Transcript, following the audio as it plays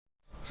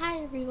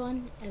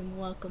everyone, and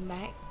welcome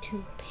back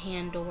to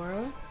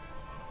Pandora's.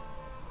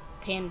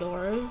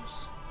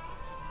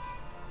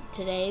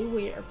 Today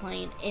we are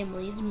playing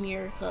Emily's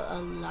Miracle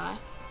of Life,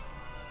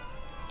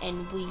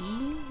 and we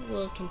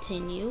will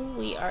continue.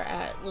 We are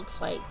at,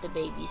 looks like, the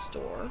baby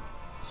store,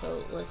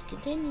 so let's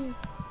continue.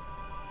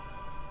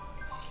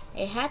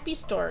 A happy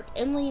start.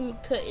 Emily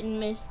couldn't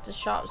miss the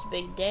shop's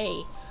big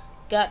day.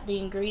 Got the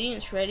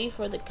ingredients ready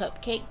for the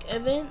cupcake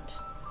event.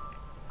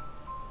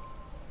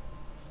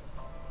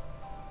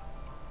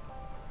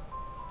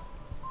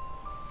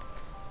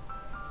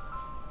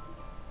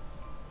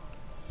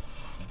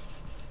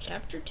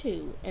 Chapter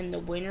 2, and the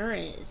winner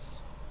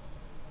is...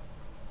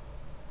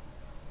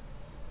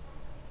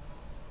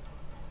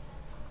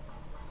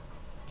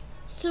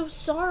 So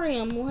sorry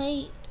I'm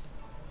late.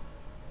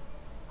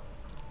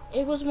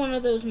 It was one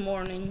of those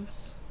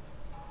mornings.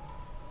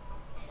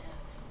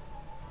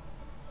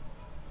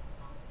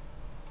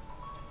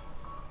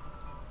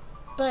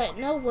 But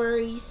no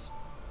worries.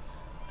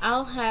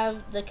 I'll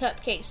have the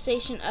cupcake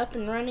station up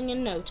and running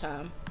in no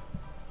time.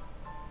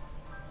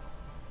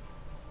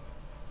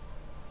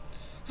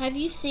 Have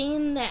you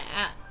seen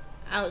that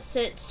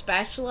outset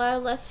spatula I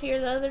left here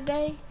the other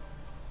day?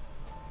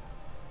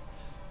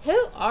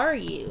 Who are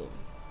you?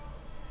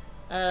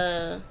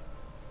 I'm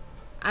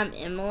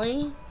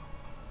Emily.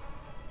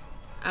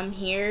 I'm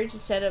here to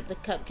set up the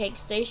cupcake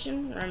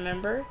station,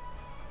 remember?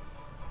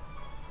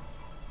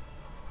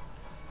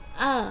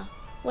 Ah,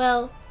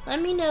 well,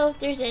 let me know if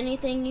there's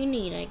anything you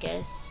need, I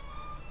guess.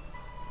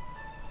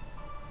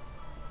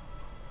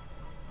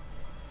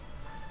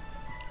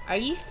 Are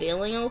you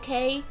feeling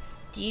okay?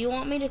 Do you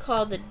want me to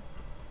call the...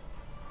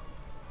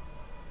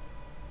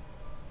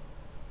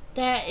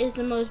 That is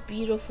the most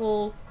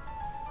beautiful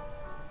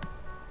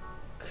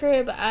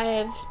crib I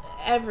have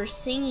ever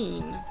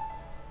seen.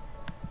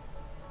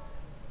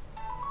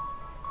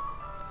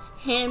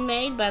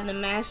 Handmade by the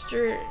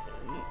master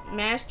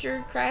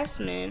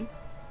craftsman.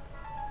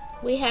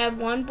 We have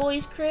one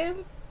boy's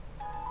crib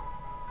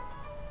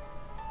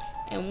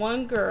and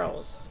one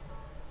girl's.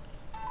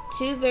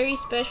 Two very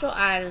special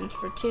items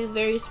for two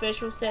very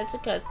special sets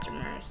of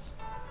customers.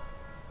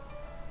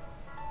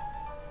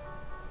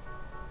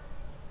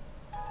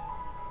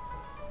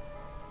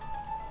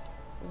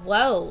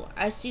 Whoa,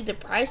 I see the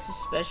price is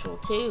special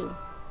too.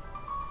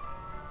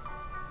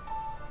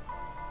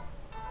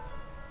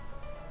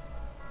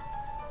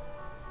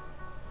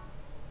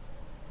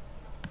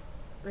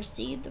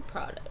 Receive the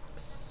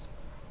products.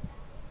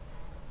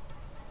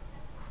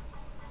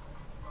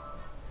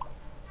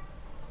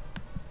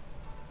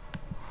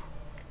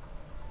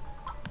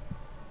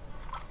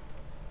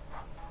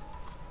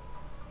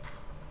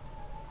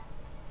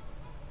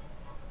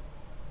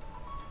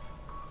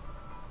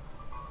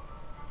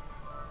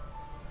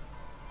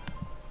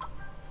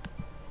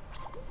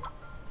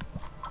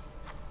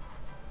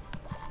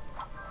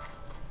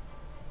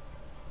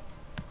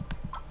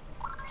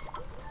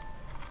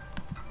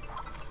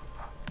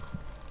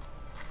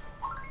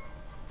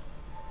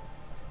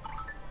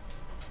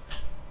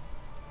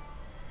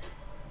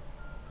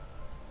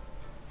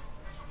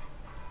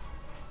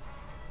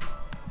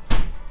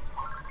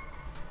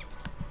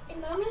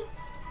 Mommy?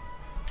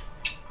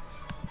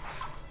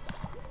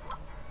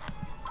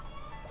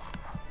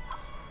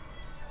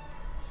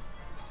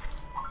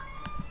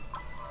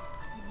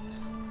 No.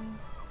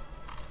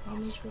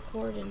 Mommy's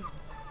recording.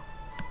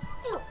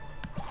 No.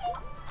 Okay.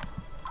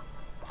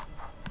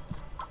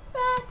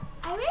 But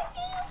I love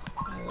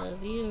you. I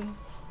love you.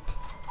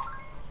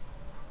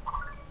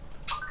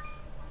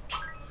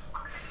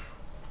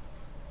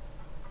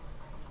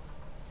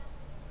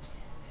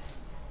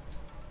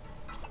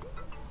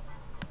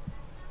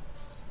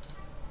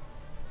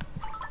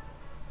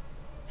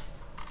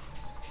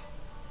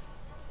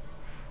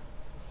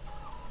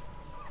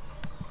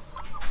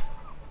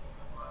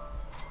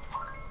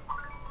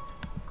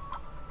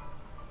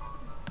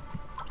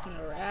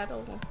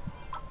 Rattle.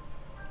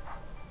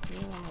 You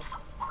want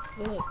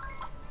a book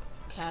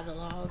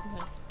catalog,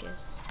 I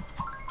guess.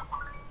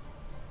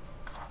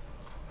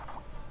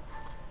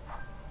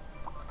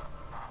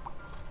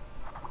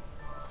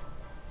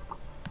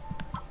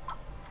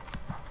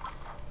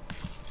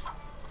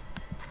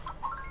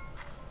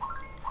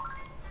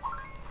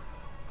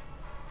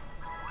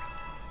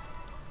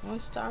 One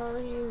star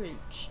already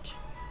reached.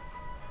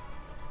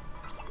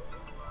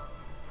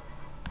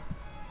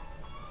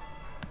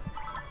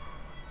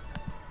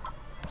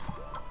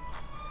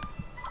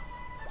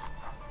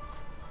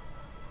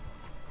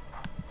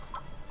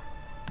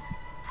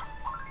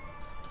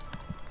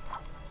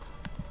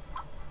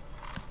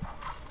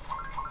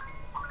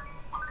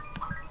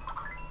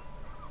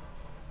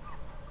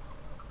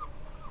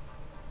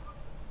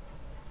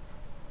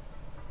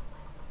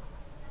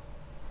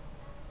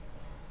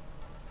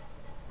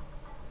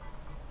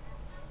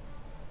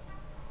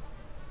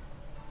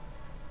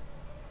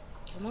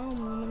 Come on,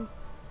 woman.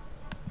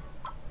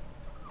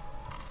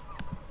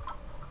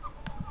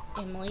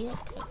 Emily, a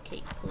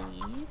cupcake,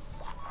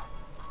 please.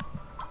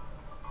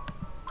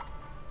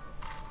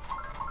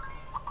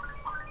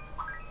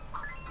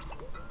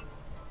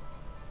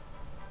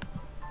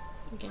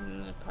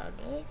 Getting the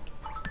product.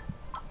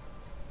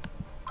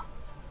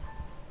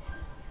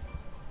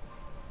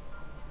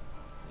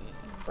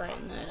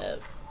 Brighten that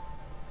up.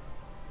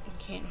 I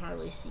can't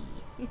hardly see.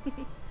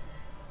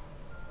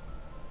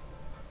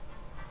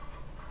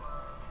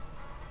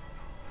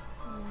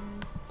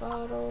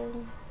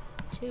 Bottle,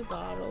 2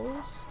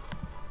 bottles,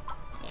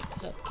 a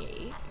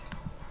cupcake,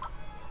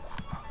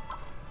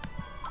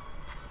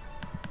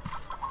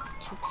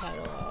 2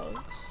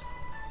 catalogs,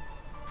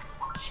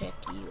 check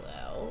you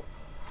out,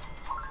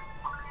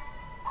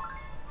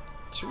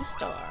 2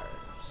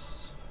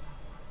 stars,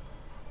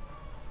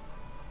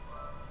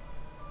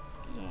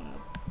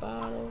 a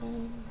bottle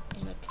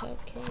and a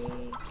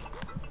cupcake.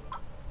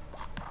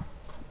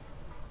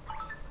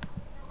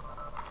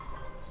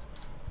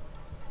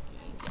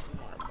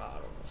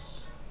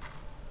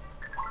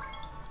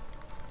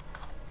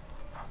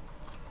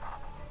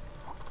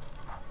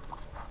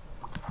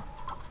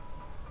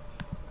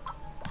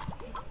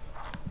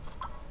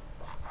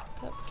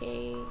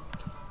 Cupcake.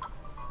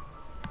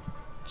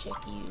 Check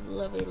you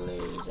lovely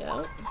ladies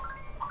out.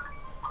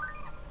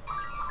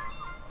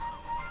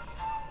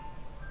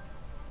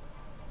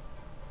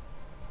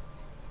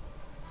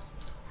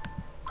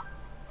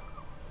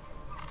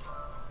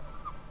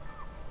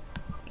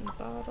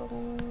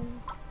 Bottle.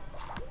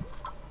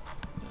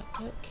 A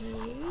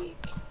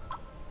cupcake.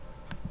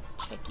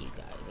 Check you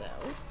guys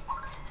out.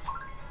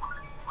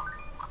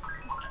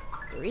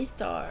 3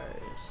 stars.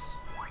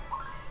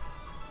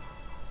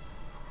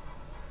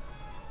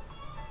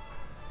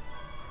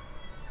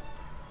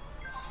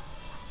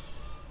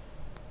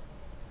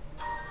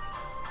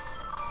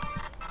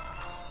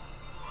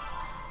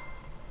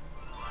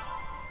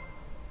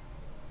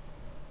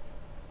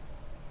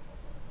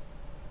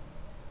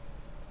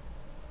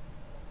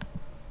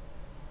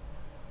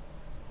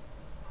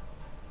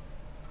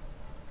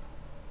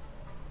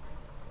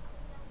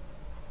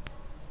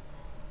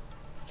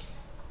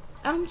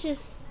 I'm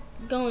just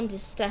going to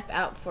step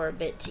out for a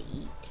bit to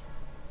eat.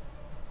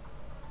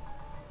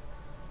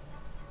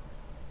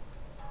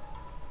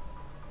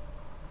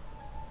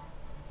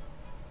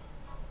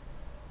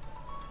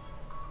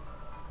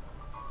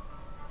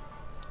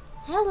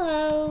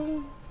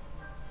 Hello.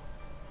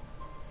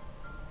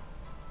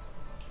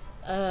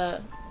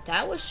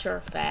 That was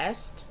sure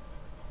fast.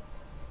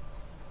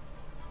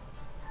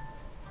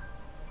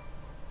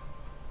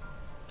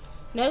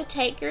 No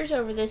takers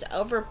over this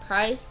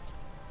overpriced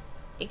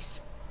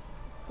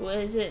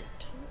exquisite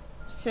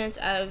since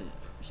I've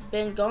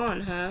been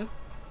gone, huh?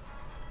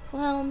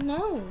 Well,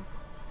 no.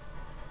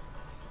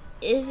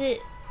 Is it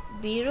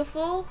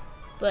beautiful?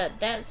 But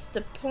that's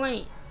the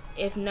point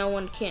if no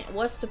one can.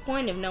 What's the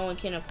point if no one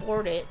can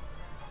afford it?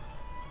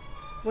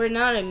 We're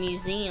not a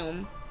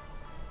museum.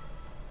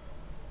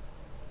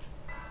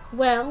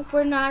 Well,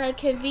 we're not a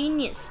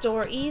convenience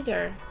store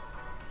either.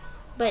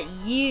 But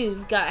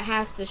you've got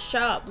half the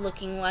shop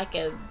looking like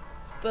a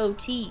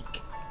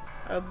boutique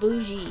or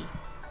bougie.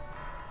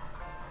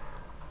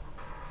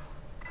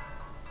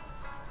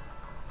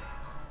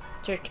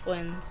 They're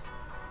twins.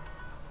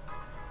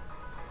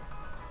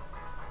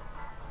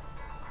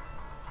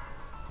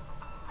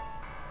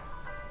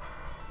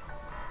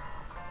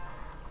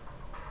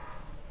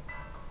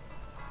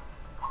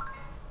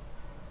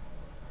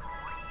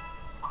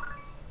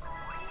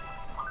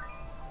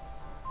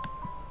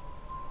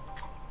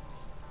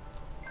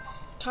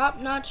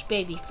 Top-notch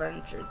baby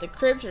furniture. The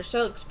cribs are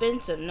so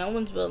expensive, no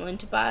one's willing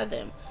to buy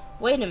them.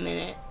 Wait a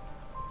minute.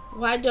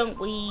 Why don't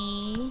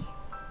we...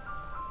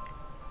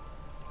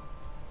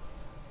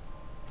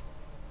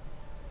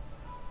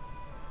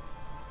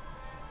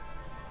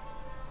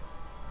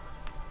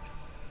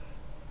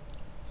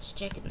 Let's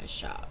check in the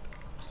shop.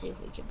 See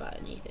if we can buy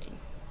anything.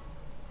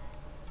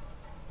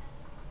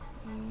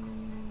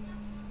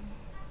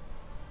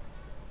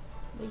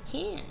 We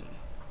can.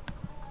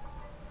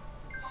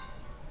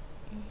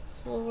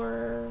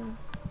 Floor.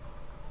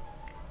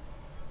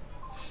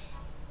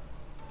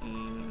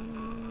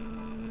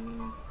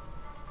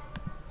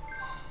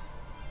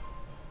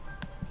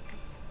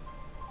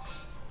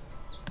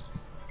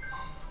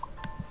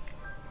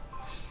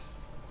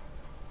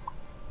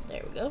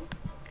 There we go.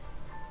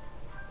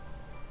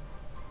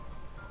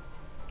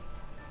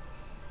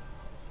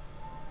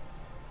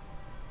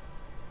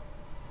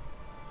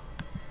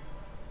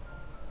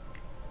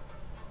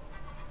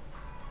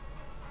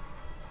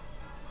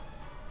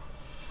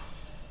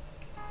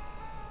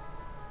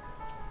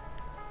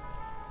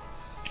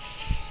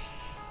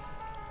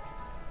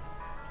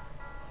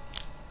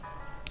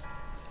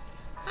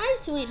 Hi,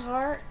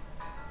 sweetheart.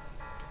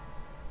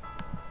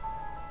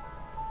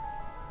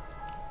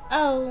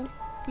 Oh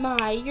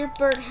my, your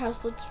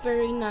birdhouse looks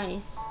very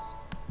nice.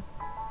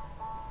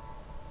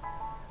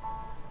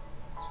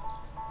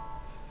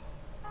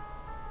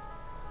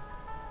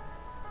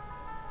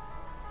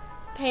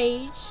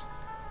 Paige,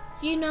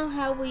 you know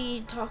how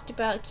we talked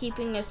about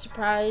keeping a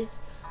surprise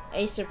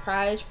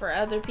for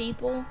other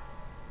people?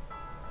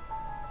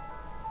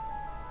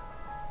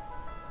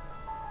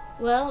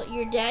 Well,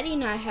 your daddy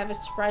and I have a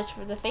surprise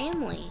for the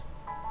family.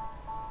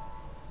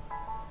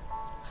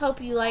 Hope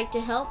you like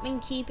to help me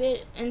keep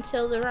it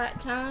until the right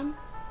time.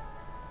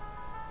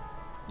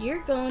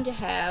 You're going to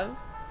have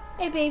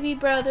a baby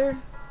brother.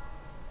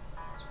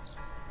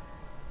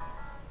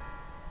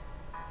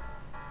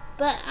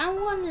 But I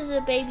wanted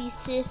a baby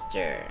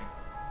sister.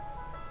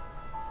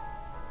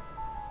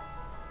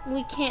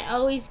 We can't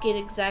always get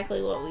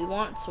exactly what we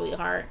want,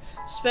 sweetheart,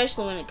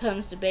 especially when it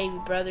comes to baby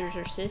brothers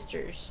or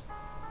sisters.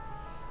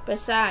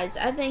 Besides,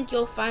 I think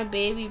you'll find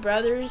baby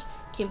brothers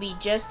can be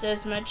just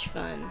as much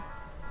fun.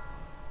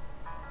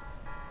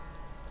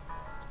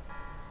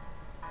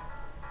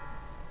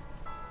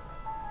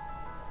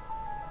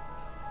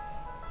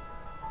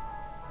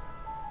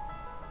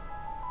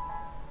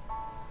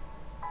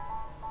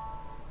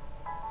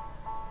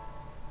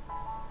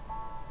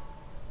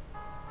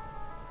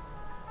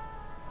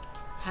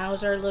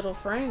 How's our little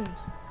friend?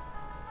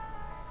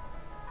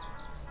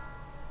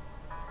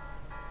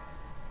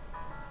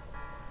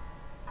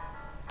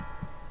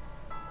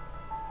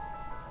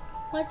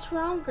 What's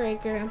wrong,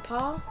 Great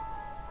Grandpa?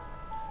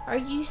 Are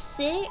you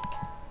sick?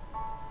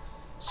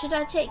 Should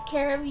I take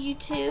care of you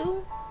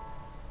too?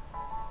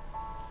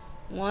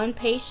 One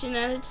patient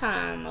at a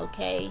time,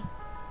 okay?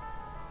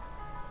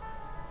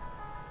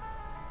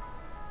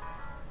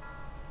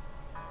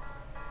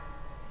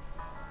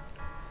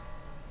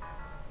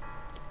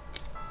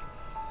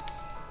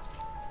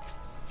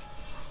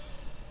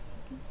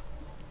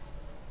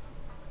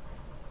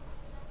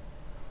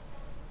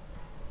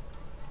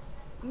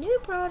 New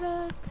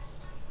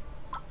products.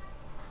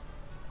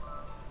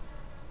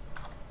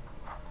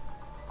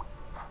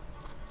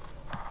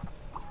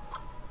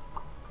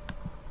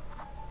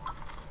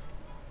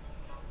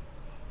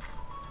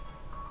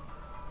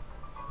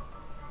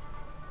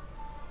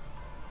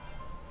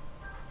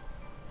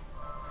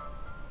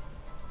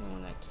 I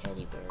want a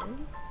teddy bear.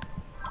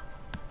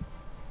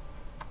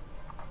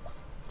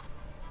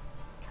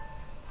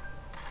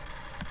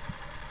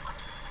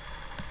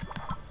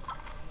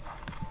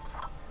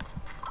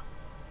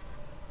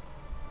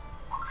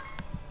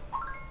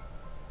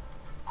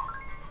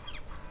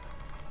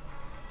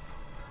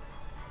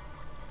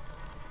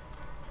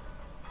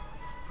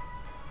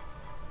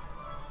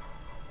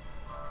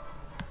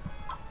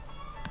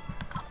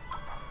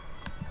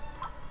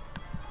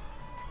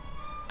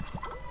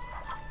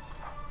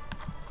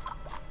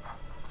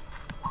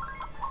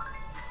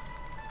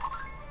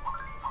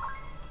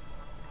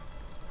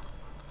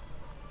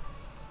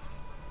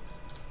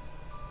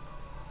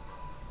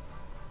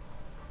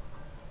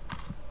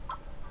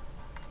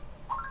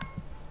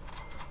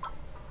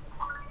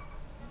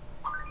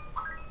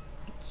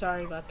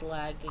 Sorry about the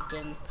lag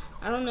again.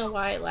 I don't know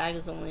why it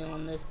lags only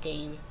on this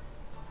game.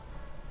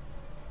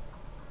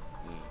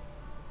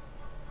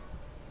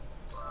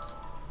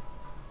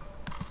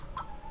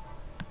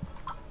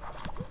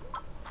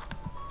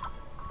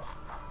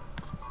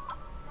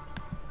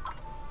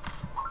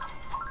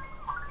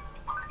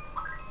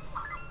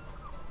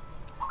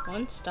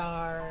 One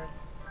star.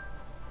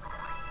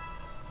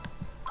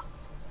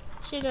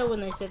 Should know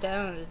when they sit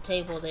down at the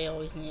table, they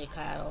always need a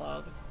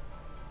catalog.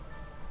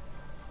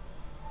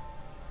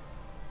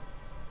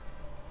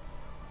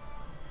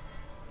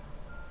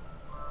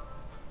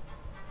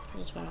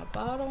 Just want a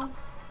bottle. There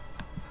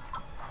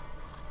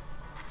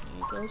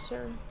you go,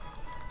 sir.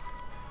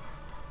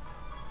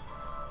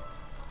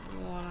 You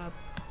want a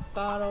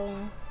bottle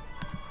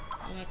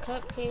and a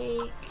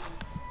cupcake.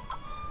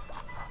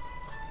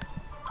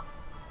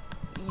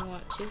 And you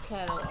want 2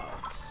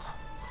 catalogs.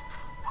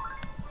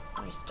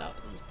 Let me stock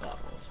these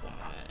bottles 1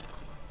 minute.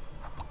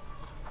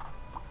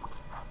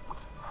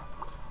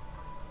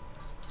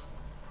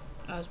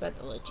 I was about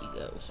to let you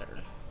go,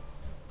 sir.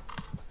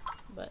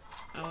 But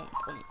I want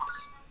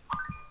points.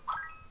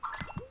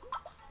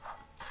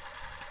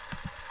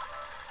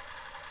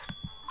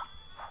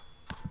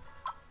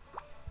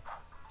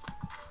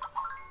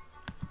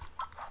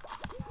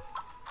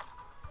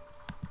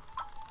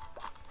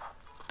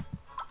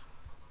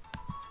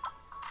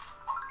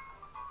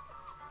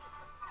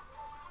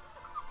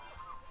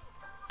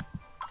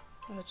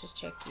 I'll just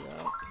check you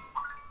out.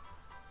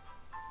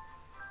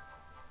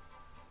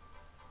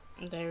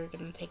 They're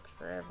gonna take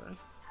forever.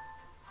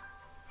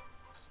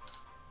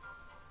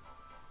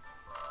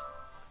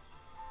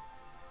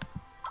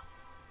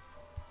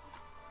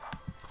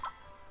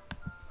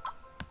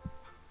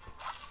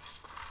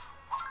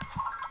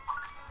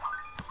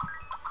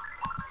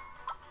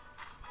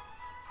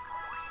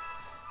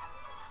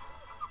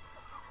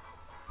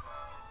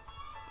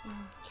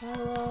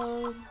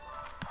 Catalog.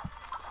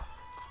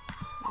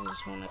 I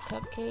just want a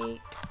cupcake.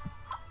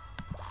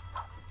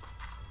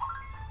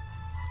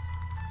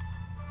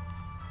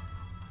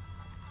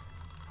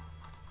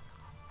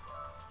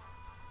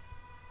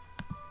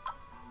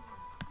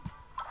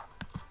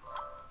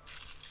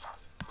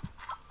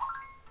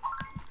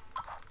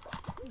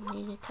 I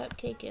need a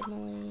cupcake,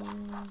 Emily.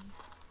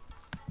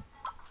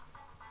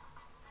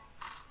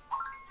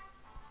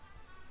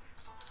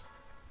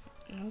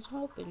 I was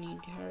hoping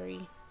you'd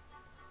hurry.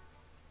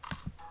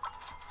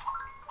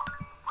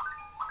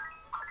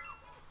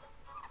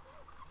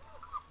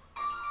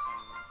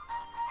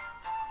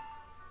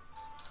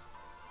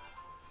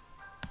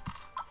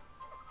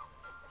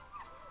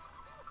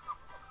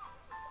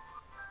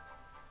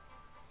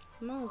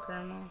 Come on,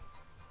 Grandma.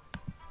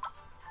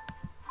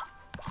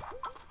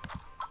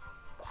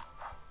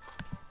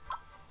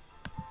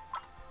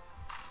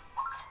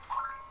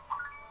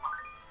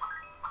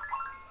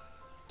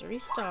 Three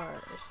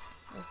stars.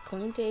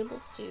 Clean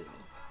tables too.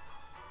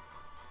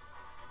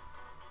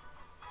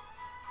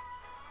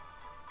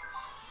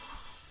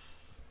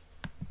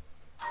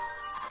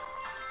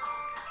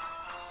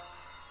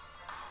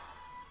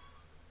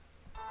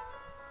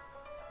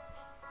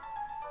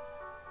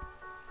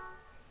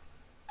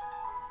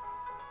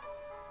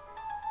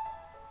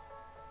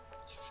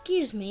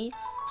 Excuse me,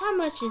 how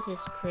much is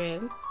this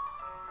crib?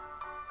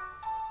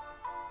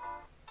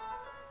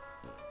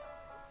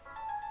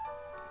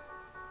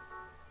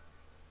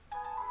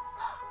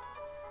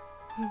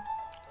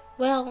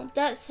 Well,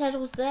 that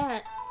settles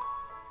that.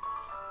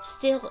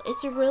 Still,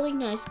 it's a really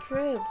nice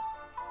crib.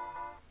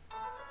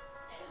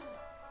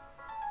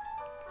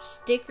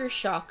 Sticker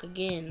shock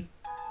again.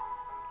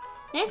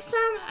 Next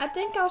time, I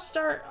think I'll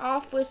start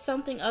off with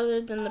something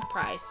other than the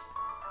price.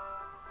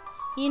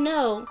 You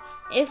know,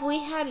 if we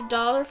had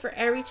 $1 for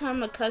every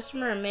time a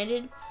customer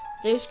admired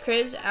those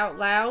cribs out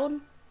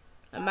loud,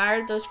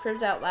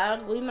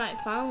 we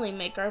might finally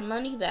make our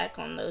money back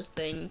on those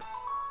things.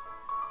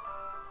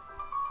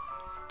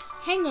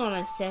 Hang on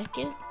a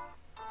second.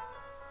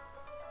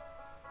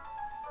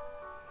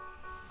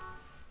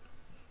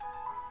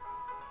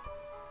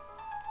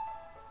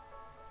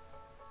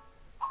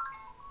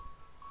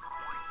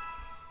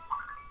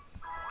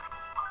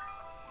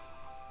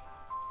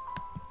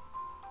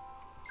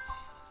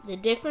 The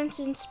difference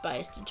in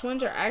spice. The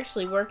twins are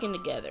actually working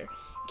together.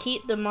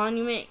 Keep the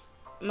moment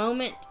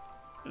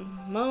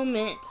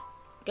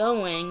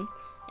going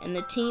and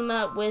the team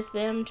up with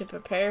them to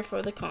prepare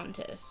for the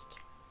contest.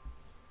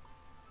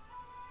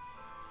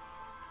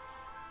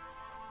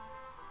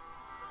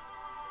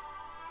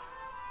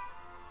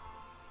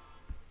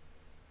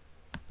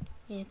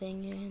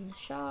 Anything in the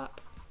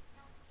shop?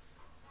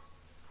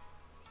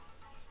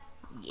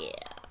 Yeah.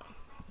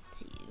 Let's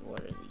see,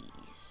 what are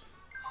these?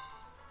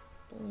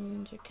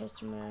 Balloons or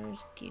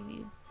customers give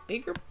you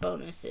bigger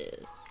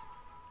bonuses.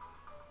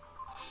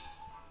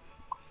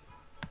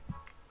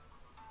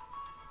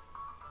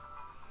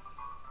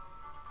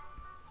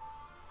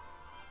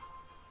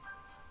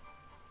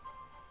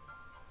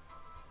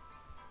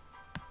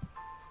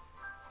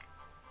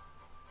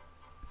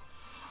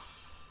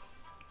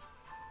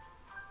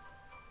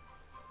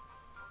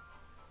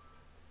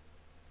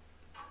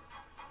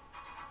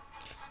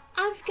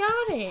 I've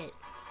got it.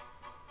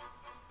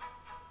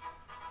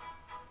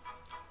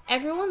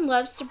 Everyone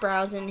loves to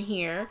browse in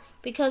here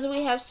because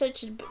we have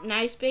such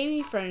nice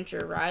baby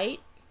furniture,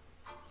 right?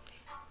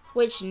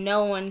 Which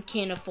no one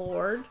can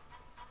afford.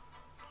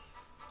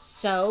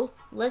 So,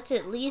 let's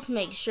at least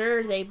make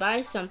sure they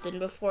buy something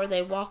before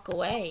they walk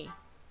away.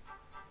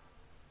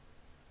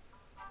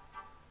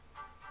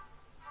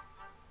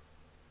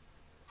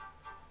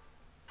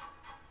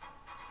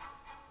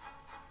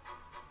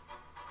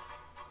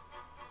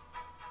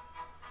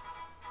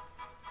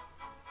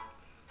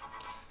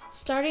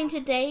 Starting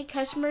today,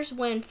 customers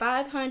win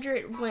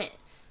 500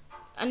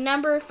 a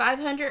number of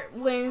 500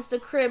 wins the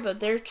crib of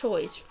their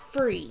choice,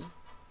 free.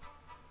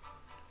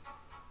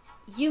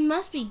 You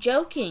must be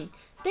joking.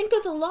 Think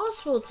of the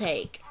loss we'll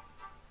take.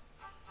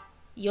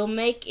 You'll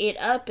make it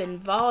up in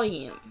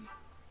volume.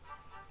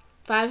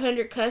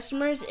 500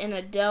 customers in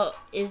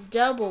is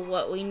double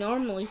what we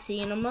normally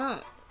see in a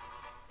month.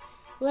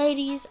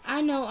 Ladies,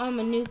 I know I'm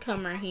a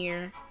newcomer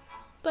here,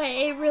 but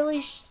it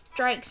really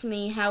strikes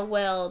me how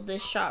well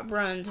this shop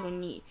runs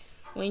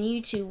when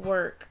you two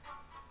work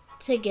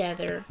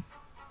together.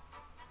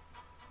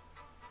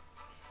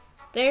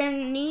 There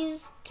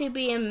needs to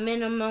be a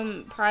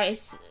minimum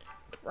pricing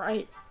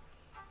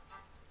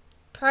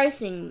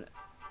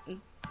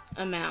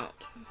amount.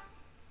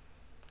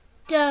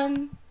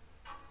 Done.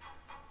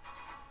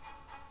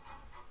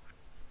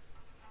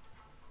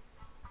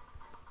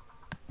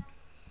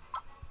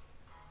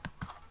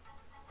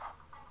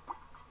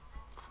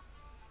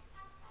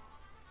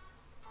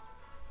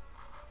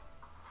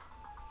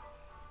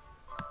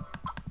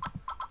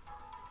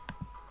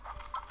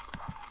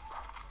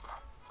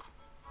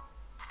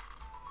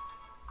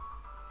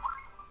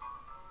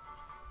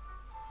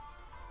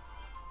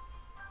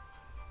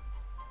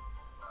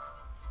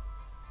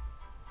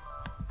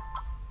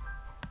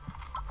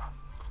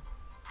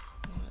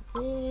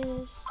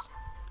 This,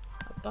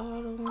 a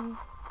bottle,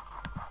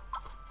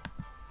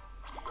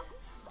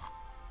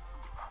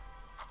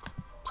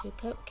 2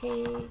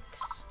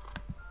 cupcakes,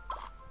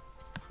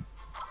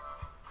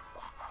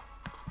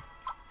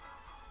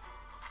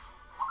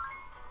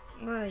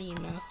 where are you,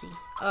 Mousy?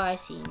 Oh, I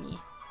seen you.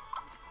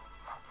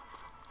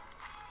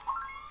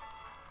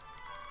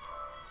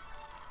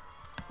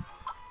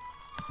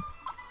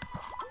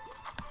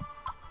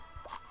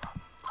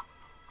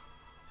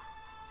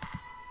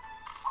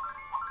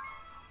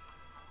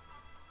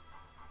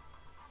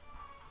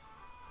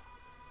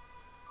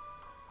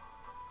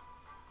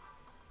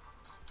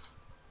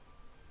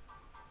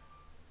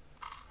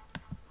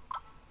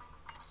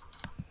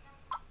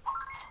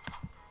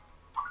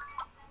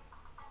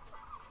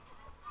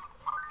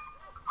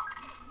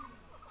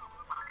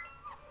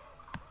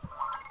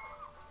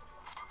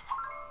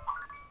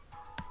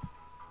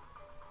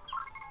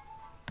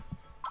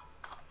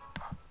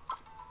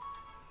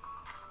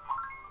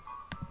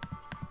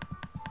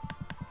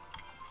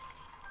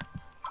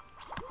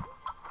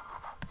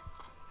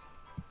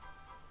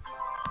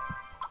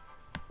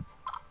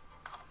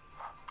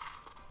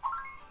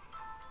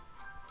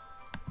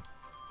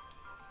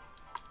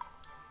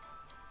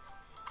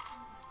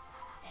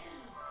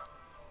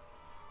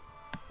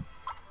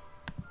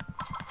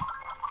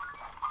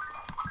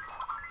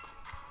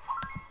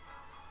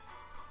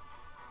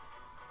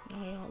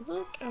 Now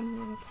look, I'm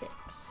gonna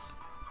fix.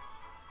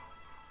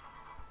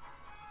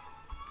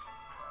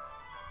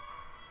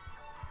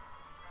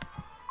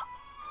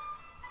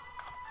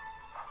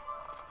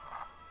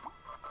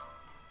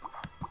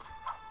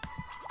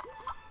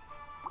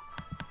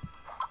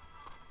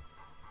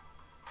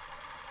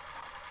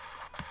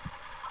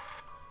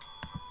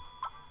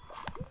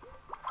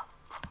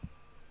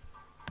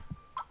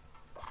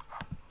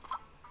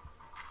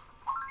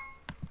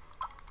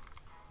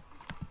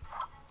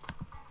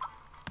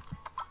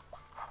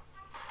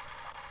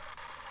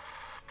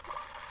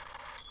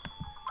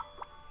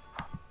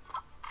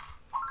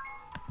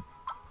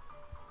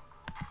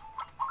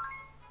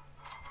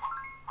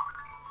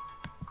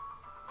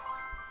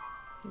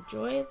 The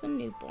Joy of a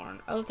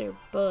Newborn. Oh, they're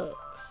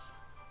books.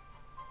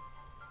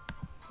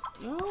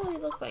 No, they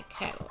look like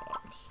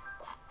catalogs.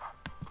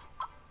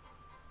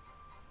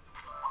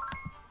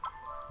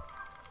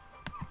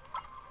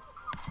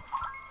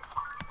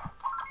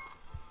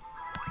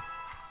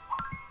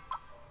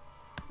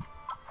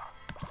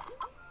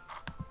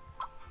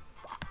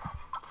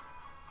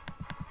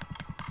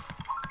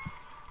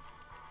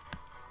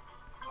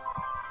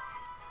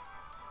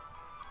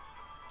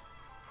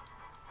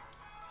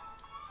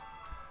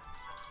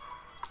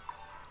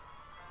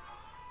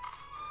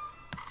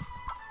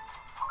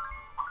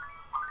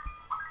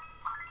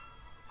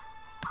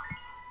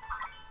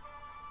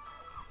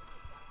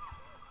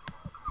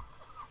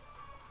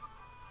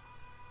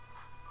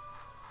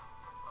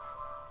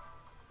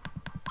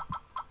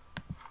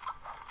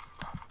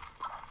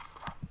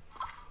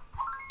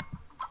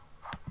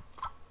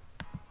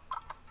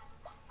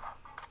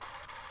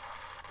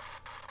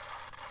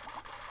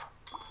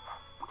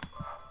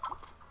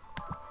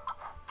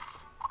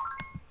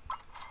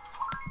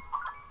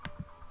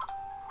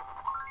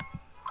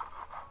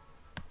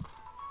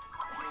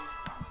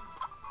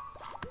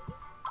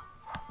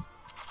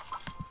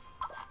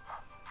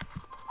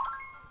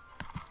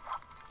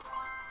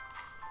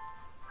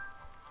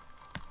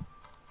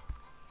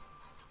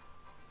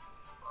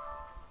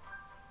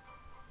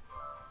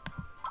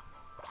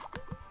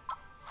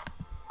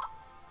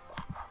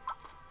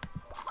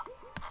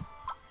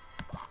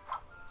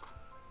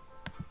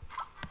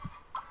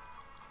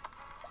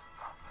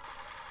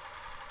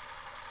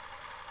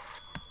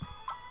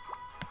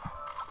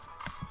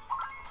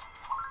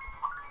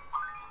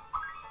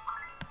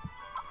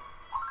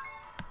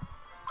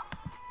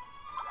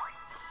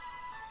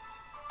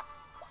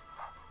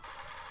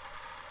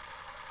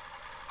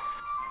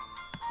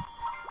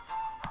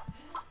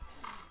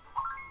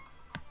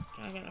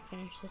 I gotta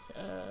finish this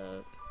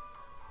up.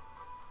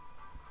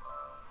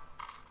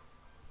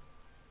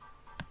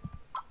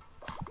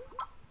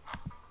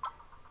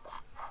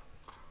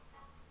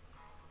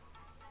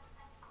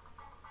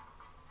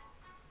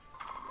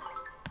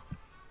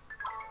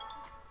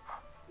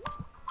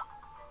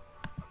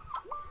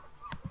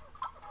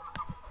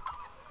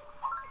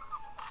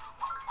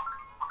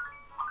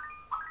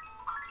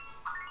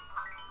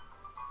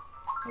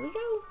 Here we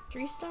go.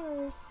 3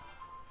 stars.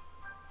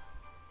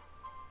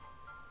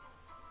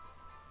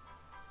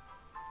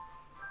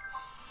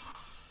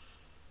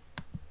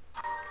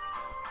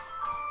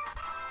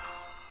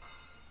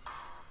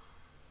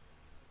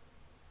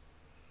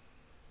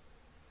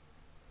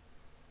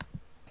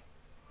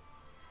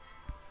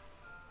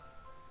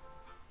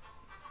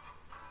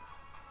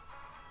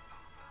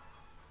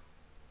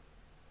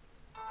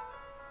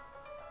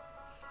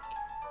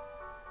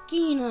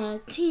 Gina,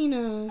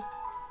 Tina,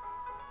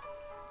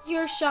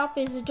 your shop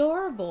is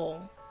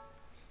adorable.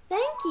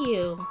 Thank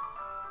you.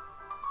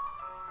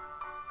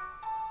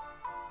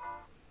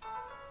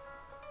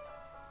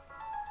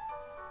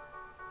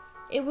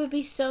 It would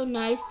be so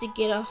nice to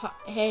get a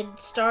head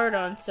start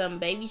on some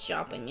baby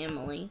shopping,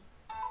 Emily.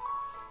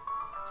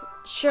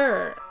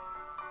 Sure.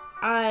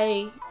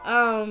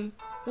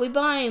 We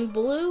buying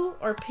blue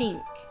or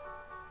pink?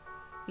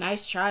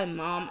 Nice try,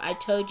 Mom. I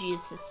told you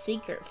it's a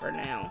secret for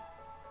now.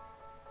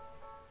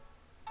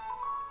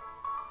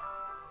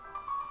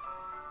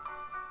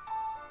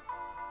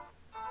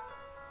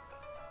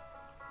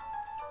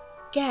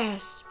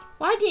 Gasp.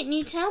 Why didn't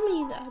you tell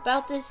me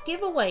about this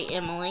giveaway,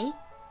 Emily?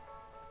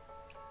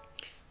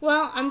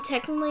 Well, I'm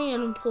technically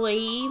an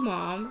employee,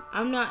 Mom.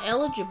 I'm not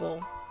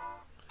eligible.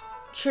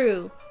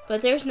 True,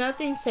 but there's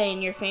nothing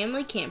saying your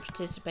family can't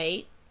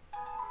participate.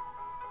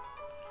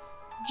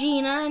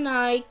 Gina and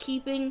I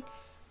keeping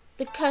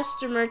the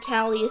customer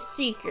tally a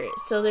secret,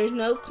 so there's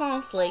no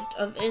conflict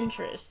of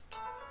interest.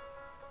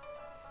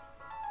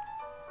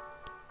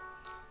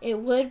 It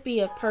would be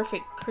a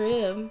perfect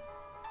crib.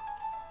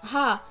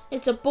 Ha,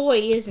 it's a boy,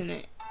 isn't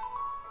it?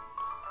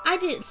 I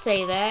didn't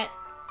say that.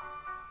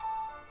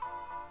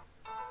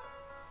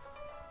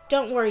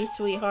 Don't worry,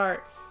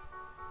 sweetheart.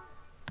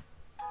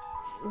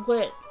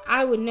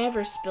 I would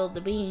never spill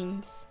the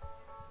beans.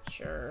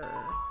 Sure.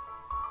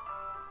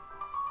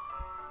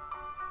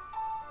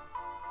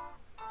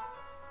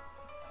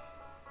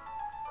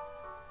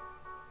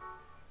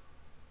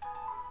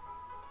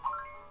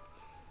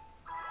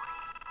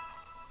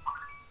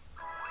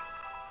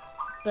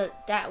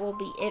 But that will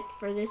be it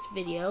for this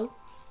video.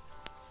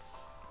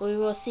 we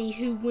will see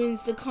who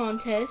wins the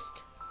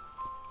contest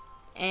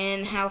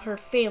and how her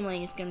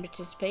family is going to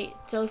participate.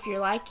 So if you're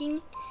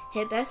liking,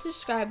 hit that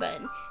subscribe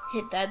button,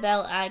 hit that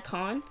bell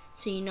icon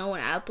so you know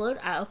when I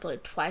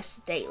upload twice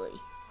daily.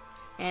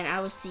 And I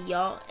will see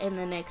y'all in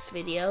the next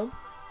video.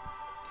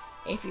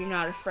 If you're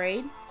not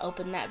afraid,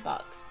 open that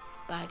box.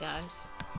 Bye guys.